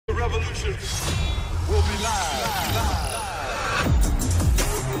We'll be live.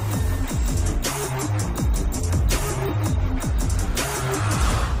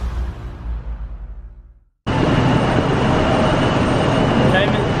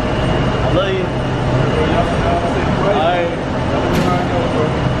 I love you. Alright.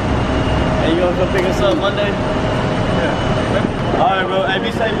 Hey, you gonna come pick us up Monday? Yeah. Alright, bro. Hey,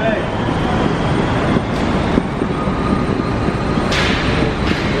 be safe, man.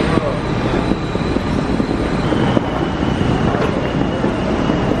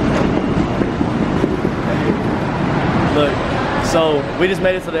 Look, so we just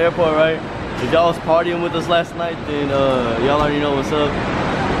made it to the airport, right? If y'all was partying with us last night, then y'all already know what's up.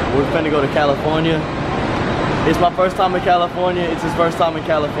 We're finna go to California. It's my first time in California. It's his first time in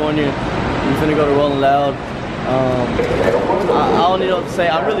California. We're finna go to Rolling Loud. I don't need what to say.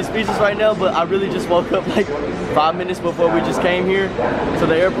 I'm really speechless right now, but I really just woke up like 5 minutes before we just came here to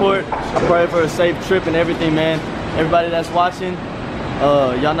the airport. I pray for a safe trip and everything, man. Everybody that's watching,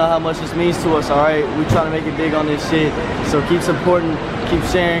 y'all know how much this means to us, all right? We trying to make it big on this shit. So keep supporting, keep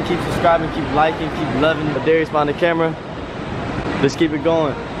sharing, keep subscribing, keep liking, keep loving. Darius behind the camera. Let's keep it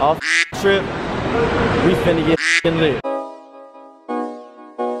going. Off trip, we finna get lit.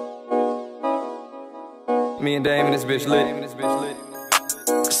 Me and Dame and this bitch lit.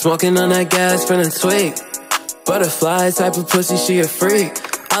 Smoking on that gas, feeling tweak. Butterfly type of pussy, she a freak.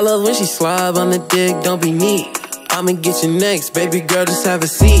 I love when she slob on the dick, don't be neat. I'ma get you next, baby girl, just have a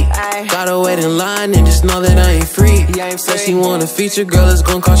seat. Gotta wait in line and just know that I ain't free. Said she want a feature, girl, it's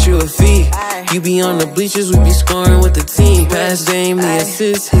gon' cost you a fee. You be on the bleachers, we be scoring with the team. Pass Dame the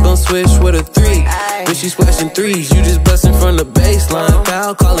assist, he gon' switch with a 3. When she splashing threes, you just bustin' from the baseline.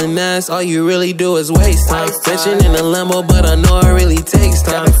 Pal calling ass, all you really do is waste time. Bitchin' in a Lambo, but I know it really takes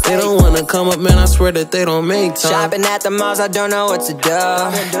time. They don't wanna come up, man, I swear that they don't make time. Shopping at the malls, I don't know what to do.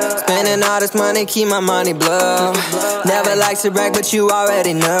 Spending all this money, keep my money blue. Never likes to brag, but you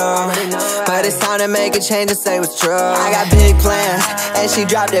already know. But it's time to make a change and say what's true. I got big plans, and she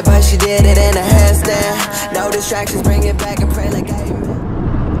dropped it, but she did it in a handstand. No distractions, bring it back and pray like I.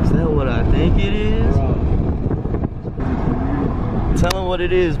 Is that what I think it is? Tell him what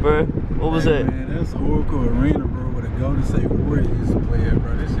it is, bro. What was that? Man, that's Oracle Arena, bro, where the Golden State Warriors used to play at,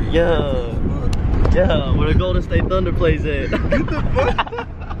 bro. That shit. Yeah, where the Golden State Thunder plays at. Get the fuck.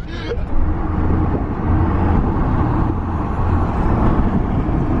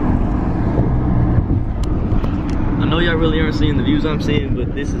 I know y'all really aren't seeing the views I'm seeing,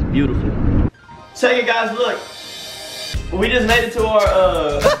 but this is beautiful. Check it, guys, look. We just made it to our,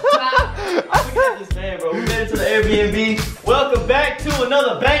 I'm looking at this van, bro. We made it to the Airbnb. Welcome back to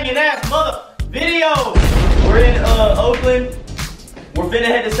another banging ass mother video. We're in Oakland. We're finna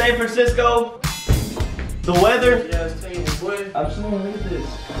head to San Francisco. The weather, I'm showing, look at this.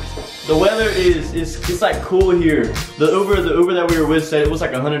 The weather it's like cool here. The Uber that we were with said it was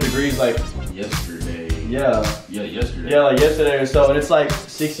like 100 degrees like yesterday. Yeah, yesterday. Yeah, like yesterday or so, and it's like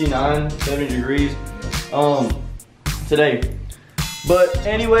 69, 70 degrees today. But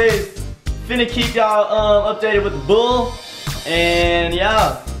anyways, finna keep y'all updated with the bull, and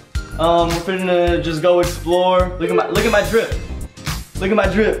yeah, we're finna just go explore. Look at my drip. Look at my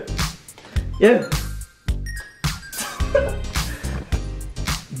drip. Yeah.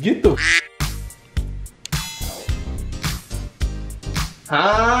 Get the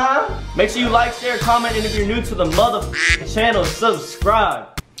Huh? Make sure you like, share, comment, and if you're new to the channel, subscribe.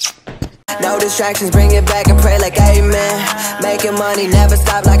 No distractions, bring it back and pray like amen. Making money, never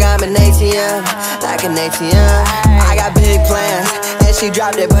stop like I'm an ATM. Like an ATM. I got big plans, and she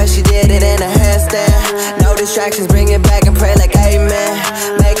dropped it, but she did it in a handstand. No distractions, bring it back and pray like amen.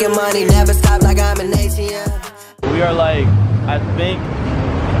 Making money, never stop like I'm an ATM. We are like, I think,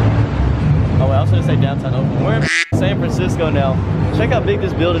 oh wait, I was gonna say downtown Oakland. We're in San Francisco now. Check how big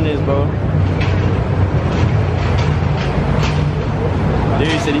this building is, bro.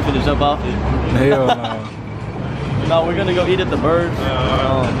 Dude, he said he finna jump off it. hell no. No, we're gonna go eat at the Birds.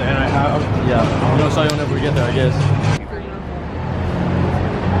 Yeah, I'm gonna show you whenever we get there, I guess.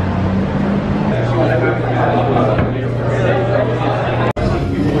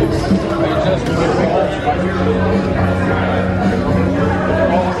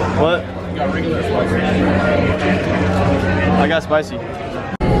 What? I got spicy. So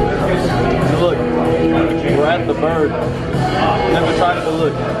look, we're at the Bird. Never tried it, but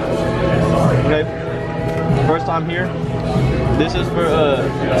look. Okay, first time here. This is for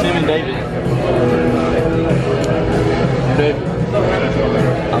Tim and David. Okay,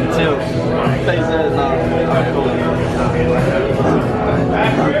 I'm Tim. Face that, nah, I'm cool.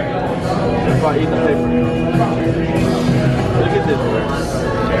 That's why I eat the paper. Look at this.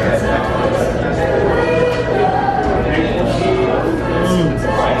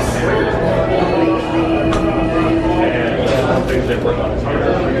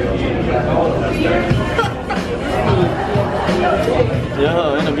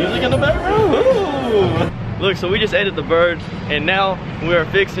 Yeah, and the music in the background. Ooh. Look, so we just ate at the Bird, and now we are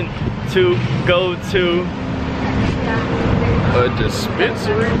fixing to go to a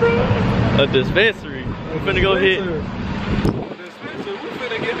dispensary, bro. A dispensary. We're finna go hit. We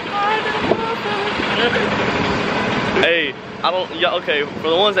finna get high. Hey, I don't, y'all, okay, for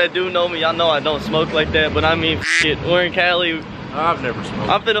the ones that do know me, y'all know I don't smoke like that, but I mean, shit, we're in Cali. I've never smoked.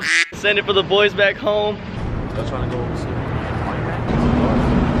 I'm finna send it for the boys back home. I'm trying to go over some.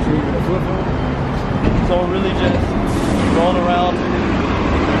 So we're really just going around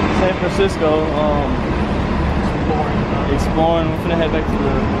San Francisco, exploring. We're finna head back to the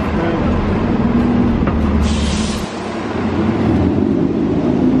crib.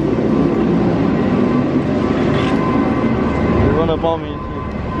 They run up on me.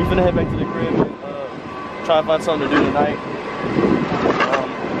 We finna head back to the crib and try and find something to do tonight.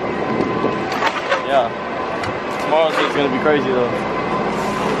 Yeah. Tomorrow's just gonna be crazy though.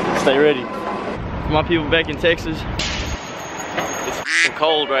 Stay ready. For my people back in Texas, it's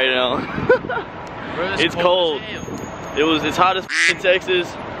cold right now. Bro, it's cold. It's hot as in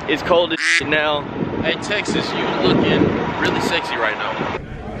Texas. It's cold as now. Hey Texas, you looking really sexy right now.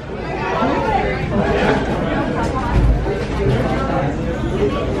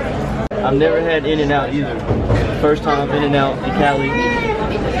 I've never had In-N-Out either. First time In-N-Out in Cali.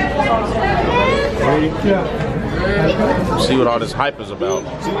 Ready? Yeah. See what all this hype is about.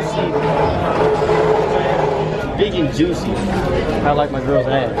 Juicy. Big and juicy. I like my girl's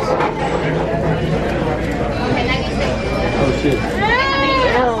ass. Oh shit.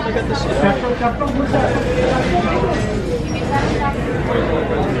 Oh, look at this shit.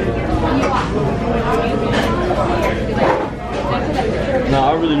 No, I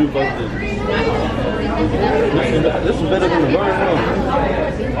really do fuck this. This is better than the burger.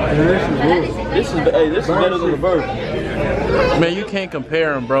 This is better than the burger. Man, you can't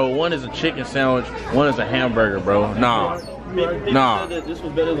compare them, bro. One is a chicken sandwich, one is a hamburger, bro. Nah. Nah. This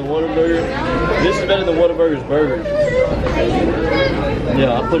was better than Whataburger. This is better than Whataburger's burgers.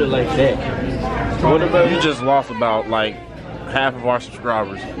 Yeah, I put it like that. Whataburger. You just lost about like half of our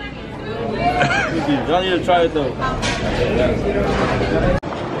subscribers. Y'all need to try it though.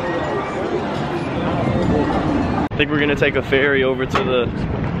 I think we're gonna take a ferry over to the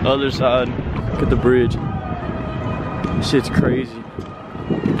other side. Look at the bridge. This shit's crazy.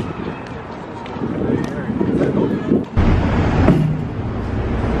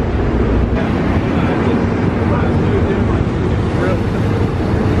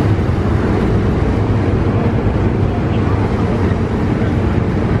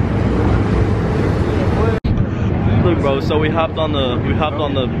 Bro, so we hopped on the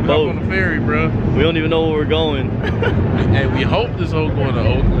boat. On the ferry, bro. We don't even know where we're going. Hey, we hope this whole going to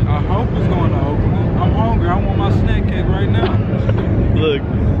Oakland. I hope it's going to Oakland. I'm hungry. I want my snack cake right now. Look.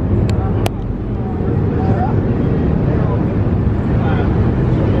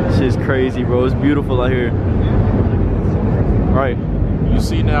 This is crazy, bro. It's beautiful out here. Right. You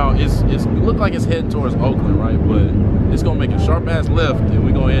see now, it look like it's heading towards Oakland, right? But it's gonna make a sharp ass left, and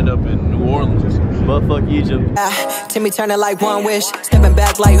we're gonna end up in New Orleans. But fuck Egypt. Timmy turning like one wish, stepping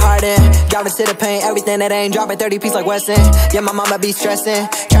back like Harden. Driving to the paint, everything that ain't dropping 30 piece like Weston. Yeah, my mama be stressing,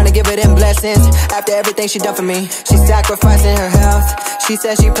 trying to give her them blessings. After everything she done for me, she sacrificing her health. She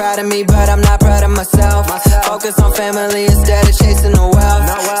says she proud of me, but I'm not proud of myself. Focus on family instead of chasing the wealth.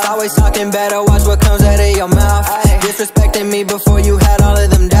 Always talking better, watch what comes out of your mouth. Disrespecting me before you had all of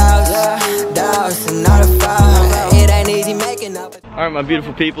them doubts. Doubts and not a foul. It ain't easy making up. All right, my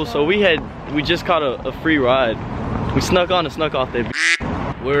beautiful people. So we just caught a free ride. We snuck on and snuck off that.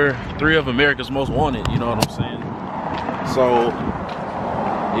 We're 3 of America's most wanted. You know what I'm saying? So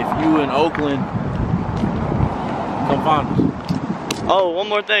if you in Oakland, come find us. Oh, one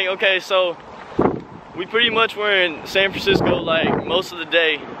more thing. Okay, so we pretty much were in San Francisco like most of the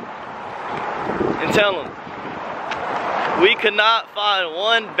day. And tell them, we could not find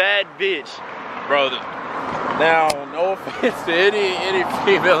one bad bitch. Bro, now, no offense to any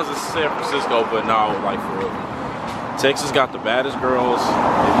females in San Francisco, but no, like for real. Texas got the baddest girls.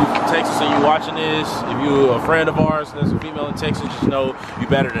 If you from Texas and you watching this, if you a friend of ours that's a female in Texas, just know you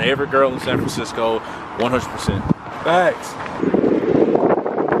better than every girl in San Francisco, 100%. Thanks.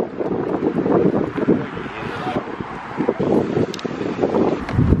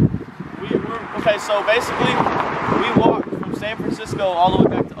 Okay, so basically, we walked from San Francisco all the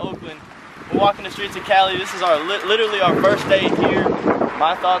way back to Oakland. We're walking the streets of Cali. This is our literally our first day here.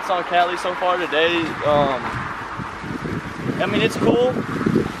 My thoughts on Cali so far today. I mean, it's cool.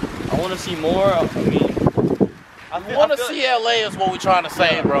 I want to see more. I mean, I want to see LA is what we're trying to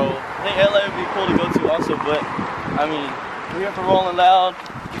say, bro. I think LA would be cool to go to also, but I mean, We're here for Rolling Loud.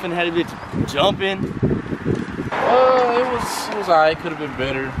 You finna have a bitch jumping. It was alright. Could have been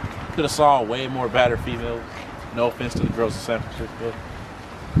better. Could have saw way more battered females. No offense to the girls in San Francisco.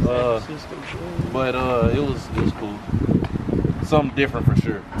 But it was cool. Something different for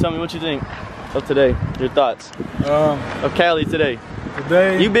sure. Tell me what you think of today. Your thoughts of Cali today.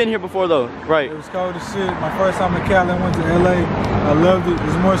 Today, You've been here before though, right? it was cold as shit. My first time in Cali, I went to LA. I loved it.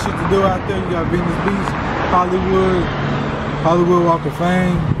 There's more shit to do out there. You got Venice Beach, Hollywood Walk of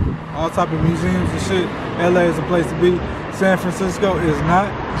Fame, all type of museums and shit. LA is a place to be. San Francisco is not.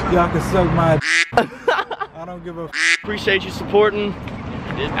 Y'all can suck my I don't give a Appreciate you supporting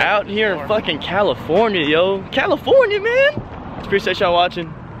out here in fucking California, yo. California, man. Appreciate y'all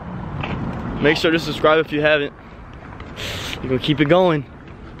watching. Make sure to subscribe if you haven't. We're gonna keep it going.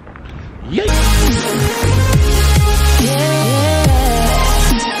 Yeah.